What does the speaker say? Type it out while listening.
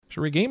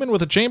Cherie Gaiman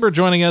with the Chamber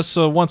joining us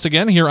once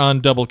again here on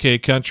Double K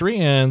Country,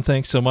 and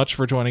thanks so much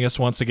for joining us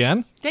once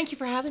again. Thank you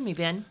for having me,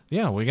 Ben.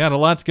 Yeah, we got a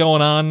lot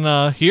going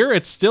on here.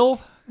 It's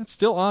still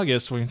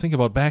August. When you think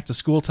about back to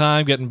school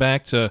time, getting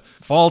back to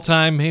fall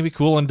time, maybe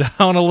cooling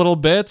down a little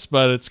bit,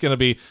 but it's going to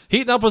be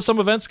heating up with some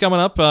events coming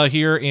up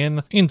here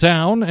in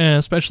town,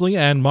 especially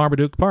at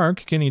Marmaduke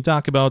Park. Can you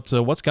talk about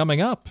what's coming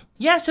up?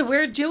 Yeah, so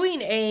we're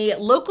doing a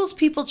Locals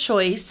People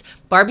Choice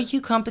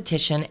barbecue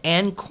competition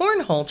and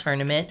cornhole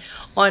tournament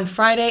on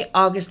Friday,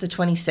 August the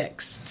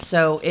 26th.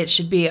 So it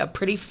should be a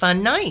pretty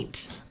fun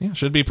night. Yeah,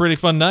 should be a pretty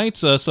fun night.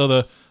 So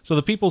the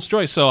People's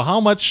Choice. So how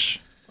much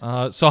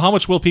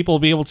will people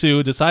be able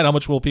to decide? How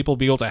much will people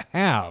be able to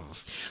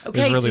have?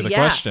 Okay, is really the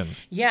question.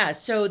 Yeah,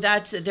 so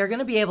they're going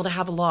to be able to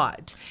have a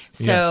lot.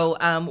 So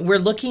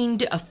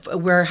yes.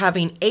 We're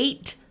having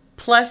 8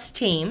 plus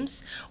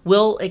teams.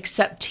 We'll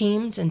accept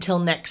teams until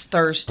next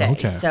Thursday.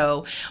 Okay.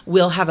 So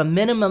we'll have a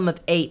minimum of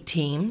 8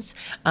 teams,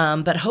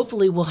 but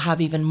hopefully we'll have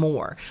even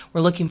more.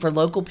 We're looking for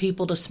local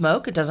people to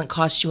smoke. It doesn't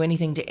cost you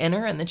anything to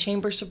enter, and the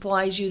Chamber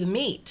supplies you the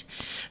meat.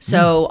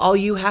 So all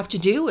you have to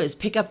do is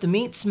pick up the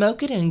meat,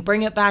 smoke it, and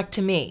bring it back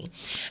to me.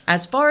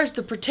 As far as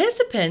the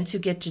participants who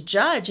get to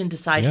judge and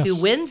decide yes.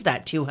 who wins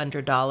that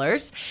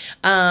 $200,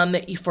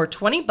 for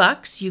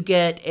 $20, you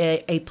get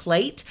a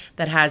plate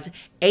that has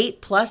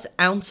 8+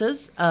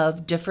 ounces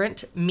of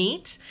different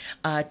meat,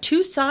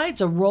 2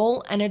 sides, a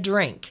roll, and a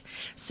drink.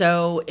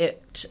 So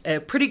it's a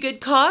pretty good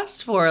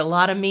cost for a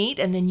lot of meat,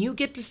 and then you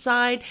get to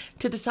decide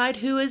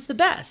who is the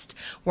best.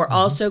 We're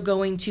also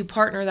going to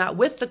partner that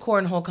with the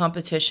cornhole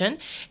competition,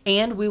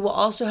 and we will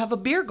also have a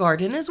beer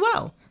garden as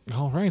well.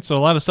 All right, so a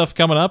lot of stuff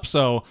coming up.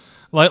 So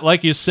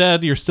like you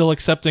said, you're still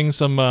accepting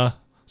some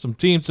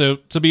teams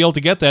to be able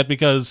to get that,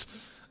 because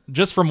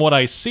just from what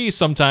I see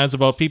sometimes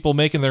about people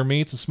making their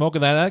meats and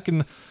smoking that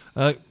can,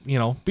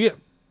 be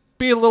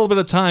a little bit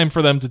of time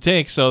for them to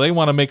take. So they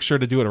want to make sure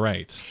to do it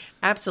right.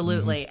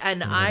 Absolutely.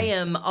 And I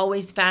am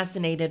always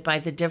fascinated by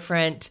the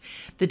different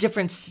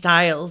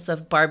styles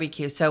of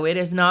barbecue. So it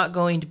is not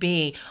going to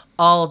be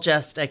all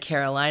just a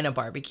Carolina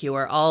barbecue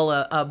or all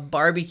a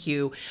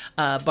barbecue.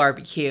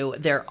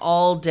 They're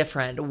all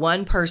different.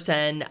 One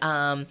person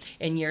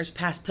in years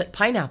past put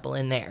pineapple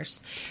in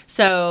theirs.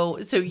 So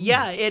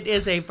yeah, it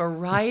is a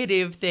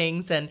variety of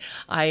things. And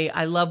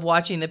I love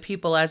watching the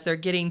people as they're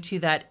getting to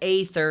that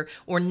 8th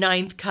or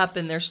 9th cup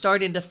and they're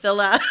starting to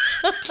fill out.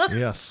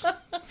 Yes.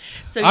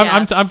 So yeah.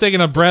 I'm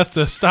taking a breath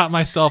to stop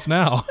myself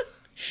now.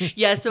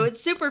 Yeah, so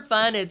it's super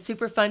fun. It's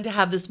super fun to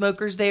have the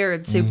smokers there.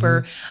 It's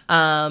super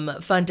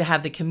fun to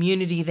have the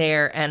community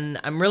there. And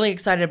I'm really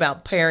excited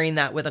about pairing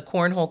that with a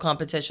cornhole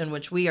competition,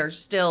 which we are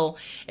still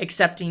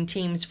accepting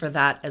teams for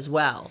that as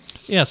well.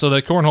 Yeah, so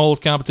the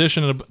cornhole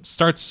competition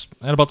starts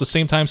at about the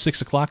same time,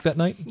 6 o'clock that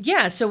night?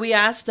 Yeah, so we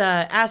asked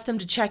them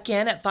to check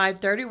in at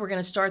 5:30. We're going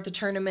to start the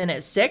tournament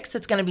at 6.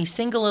 It's going to be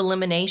single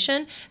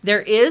elimination.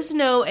 There is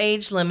no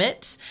age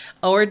limit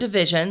or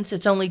divisions.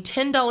 It's only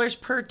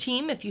 $10 per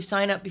team if you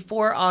sign up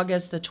before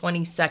August the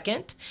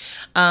 22nd.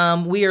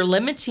 We are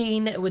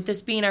limiting, with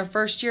this being our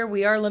first year,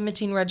 we are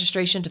limiting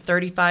registration to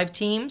 35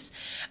 teams.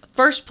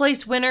 First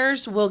place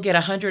winners will get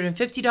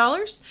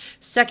 $150.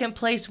 Second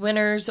place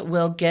winners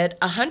will get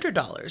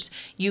 $100.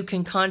 You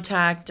can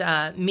contact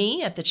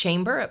me at the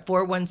Chamber at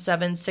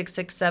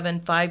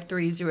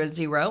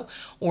 417-667-5300,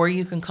 or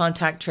you can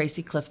contact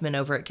Tracy Cliffman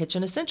over at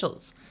Kitchen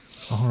Essentials.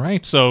 All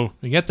right, so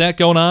we get that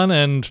going on,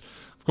 and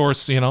of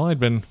course, I'd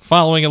been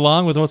following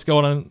along with what's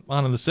going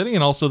on in the city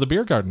and also the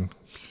beer garden.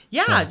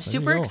 Yeah,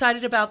 super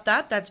excited about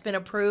that. That's been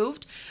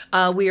approved.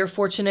 We are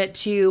fortunate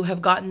to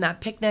have gotten that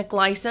picnic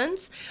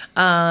license,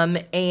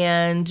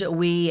 and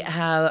we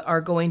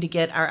are going to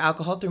get our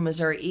alcohol through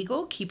Missouri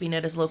Eagle, keeping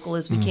it as local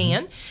as we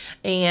can.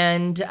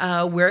 And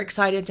we're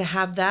excited to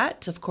have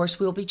that. Of course,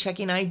 we'll be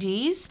checking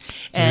IDs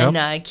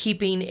and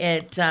keeping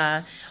it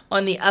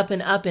on the up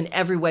and up in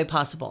every way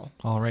possible.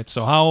 All right,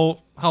 so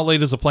how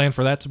late is the plan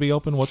for that to be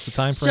open? What's the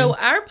time frame? So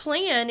our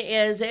plan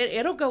is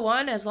it'll go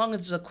on as long as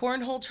it's a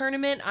cornhole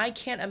tournament. I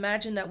can't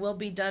imagine that we'll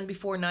be done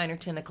before 9 or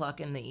 10 o'clock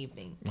in the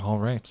evening. All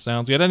right,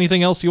 sounds good.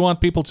 Anything else you want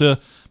people to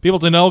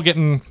know,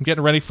 getting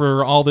ready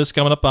for all this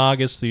coming up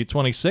August the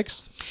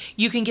 26th?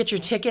 You can get your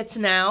tickets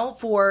now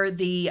for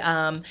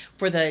tasting.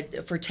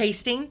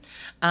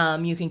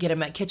 You can get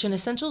them at Kitchen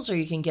Essentials, or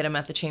you can get them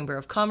at the Chamber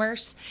of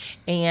Commerce.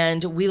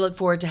 And we look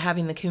forward to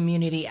having the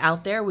community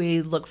out there.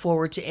 We look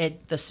forward to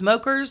it, the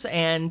smokers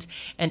and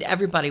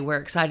everybody. We're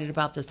excited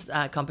about this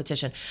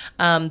competition.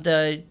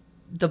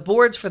 The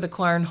boards for the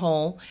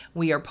cornhole,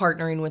 we are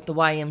partnering with the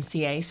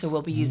YMCA, so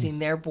we'll be using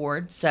their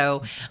boards.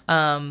 So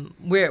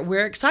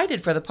we're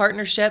excited for the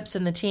partnerships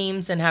and the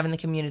teams and having the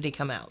community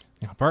come out.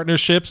 Yeah,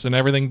 partnerships and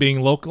everything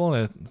being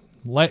local,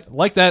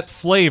 like that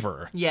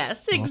flavor.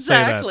 Yes,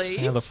 exactly.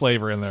 Yeah, the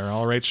flavor in there.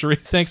 All right, Cherie,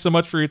 thanks so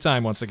much for your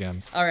time once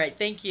again. All right,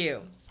 thank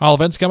you. All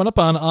events coming up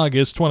on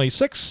August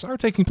 26th are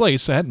taking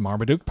place at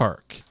Marmaduke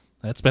Park.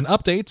 That's been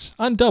updates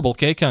on Double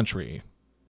K Country.